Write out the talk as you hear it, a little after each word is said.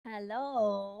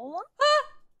Hello.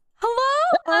 Hello?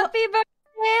 Happy birthday!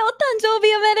 お誕生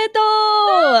日おめでとう!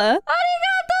 Arigato!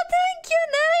 Thank you,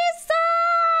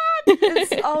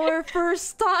 Nerissa! It's our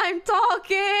first time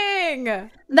talking!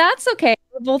 That's okay.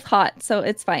 We're both hot, so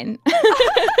it's fine.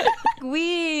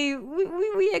 we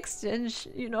exchanged,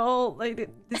 you know, like the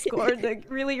Discord like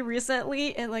really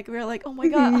recently, and like we're like, oh my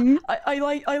god, I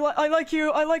like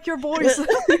you, I like your voice.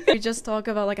 We just talk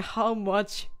about like how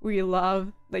much we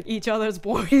love like each other's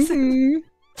voice.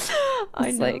 I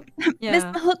was like, Miss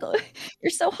Meloco,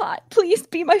 you're so hot. Please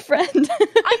be my friend.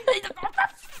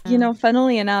 You know,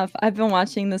 funnily enough, I've been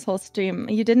watching this whole stream.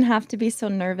 You didn't have to be so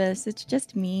nervous. It's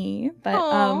just me. But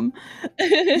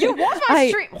you watched my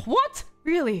stream? What?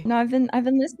 Really? No, I've been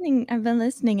listening. I've been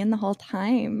listening in the whole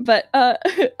time. But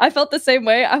I felt the same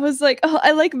way. I was like, oh,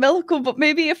 I like Meloco, but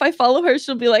maybe if I follow her,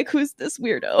 she'll be like, who's this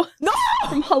weirdo? No!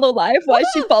 From HololiveEN. Why is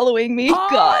she following me?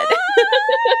 God.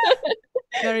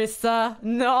 Nerissa,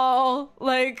 no.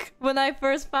 Like, when I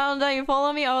first found out you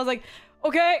follow me, I was like,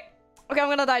 okay, I'm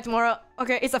gonna die tomorrow.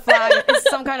 Okay, it's a flag. It's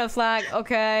some kind of flag.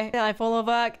 Okay. Then I follow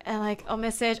back and like a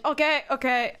message.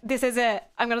 Okay, this is it.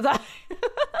 I'm gonna die.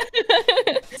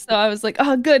 So I was like,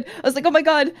 oh, good. I was like, oh my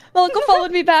god, Meloco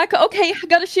followed me back. Okay, I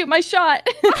gotta shoot my shot.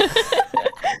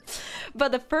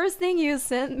 But the first thing you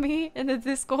sent me in the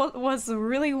Discord was a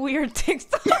really weird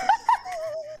TikTok.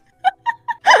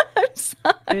 I'm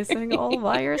sorry. Pissing all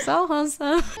by yourself,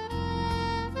 handsome.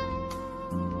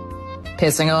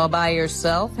 Pissing all by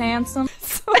yourself, handsome?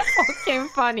 So fucking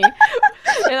funny.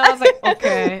 And I was like,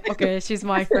 okay, she's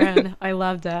my friend. I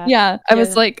love that. Yeah, I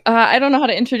was like, I don't know how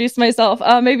to introduce myself.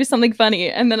 Maybe something funny.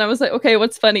 And then I was like, okay,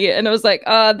 what's funny? And I was like,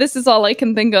 this is all I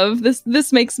can think of.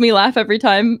 This makes me laugh every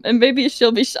time. And maybe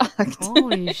she'll be shocked.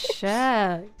 Holy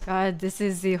shit. God, this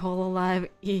is the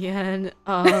HololiveEN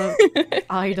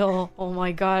idol. Oh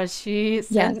my god, she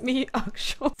sent me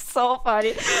actual so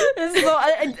funny. So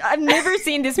I've never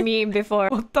seen this meme before.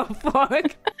 What the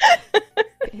fuck?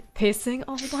 Pissing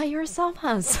all by yourself,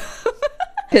 handsome.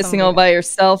 Pissing all by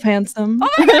yourself, handsome. Oh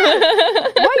my god!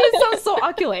 Why you sound so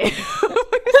ugly?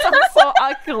 You sound so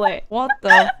ugly. What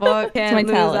the fuck? Can't my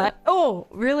lose talent. that. Oh,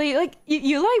 really? Like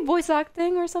you like voice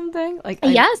acting or something? Like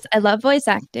Yes, I love voice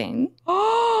acting.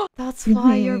 Oh, that's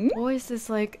why your voice is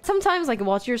like. Sometimes like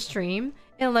watch your stream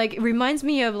and like it reminds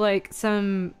me of like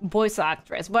some voice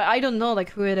actress, but I don't know like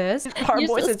who it is. Her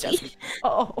voice is just.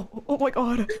 Oh my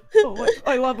god! Oh,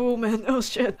 I love women. Oh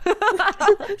shit.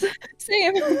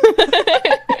 Same.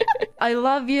 I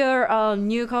love your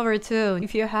new cover too.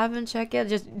 If you haven't checked it,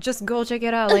 just go check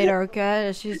it out later,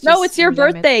 okay? No, it's your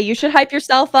birthday. You should hype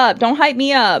yourself up. Don't hype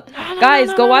me up.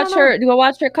 Guys, go watch her. Go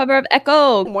watch her cover of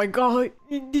Echo. Oh my god.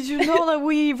 Did you know that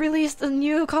we released a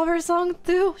new cover song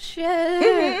too? Shit.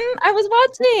 I was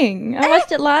watching. I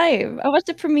watched it live. I watched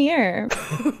it premiere.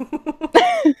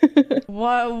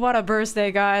 What a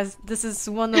birthday, guys. This is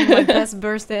one of my best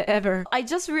birthday ever. I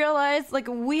just realized like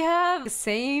we have the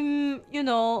same, you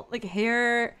know, like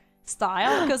hair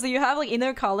style because you have like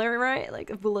inner color, right?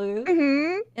 Like blue.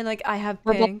 And like I have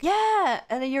pink. Yeah.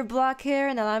 And then you're black hair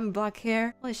and then I'm black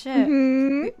hair. Holy shit.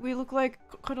 We look like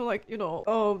kind of like, you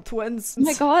know, twins. Oh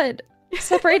my god.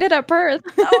 Separated at birth.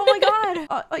 Oh my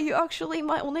god. Are you actually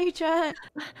my onei-chan?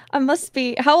 I must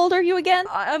be. How old are you again?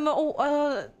 I'm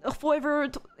forever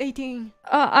 18.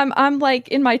 I'm like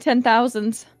in my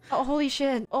 10,000s. Oh, holy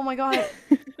shit. Oh my god.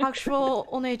 Actual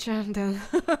onei-chan then.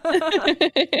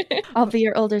 I'll be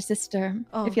your older sister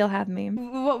if you'll have me.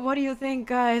 What do you think,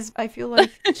 guys? I feel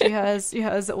like she has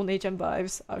onei-chan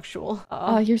vibes, actual.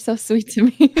 Oh, you're so sweet to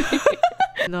me.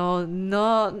 No,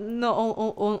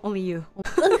 only you.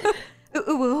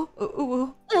 Ooh.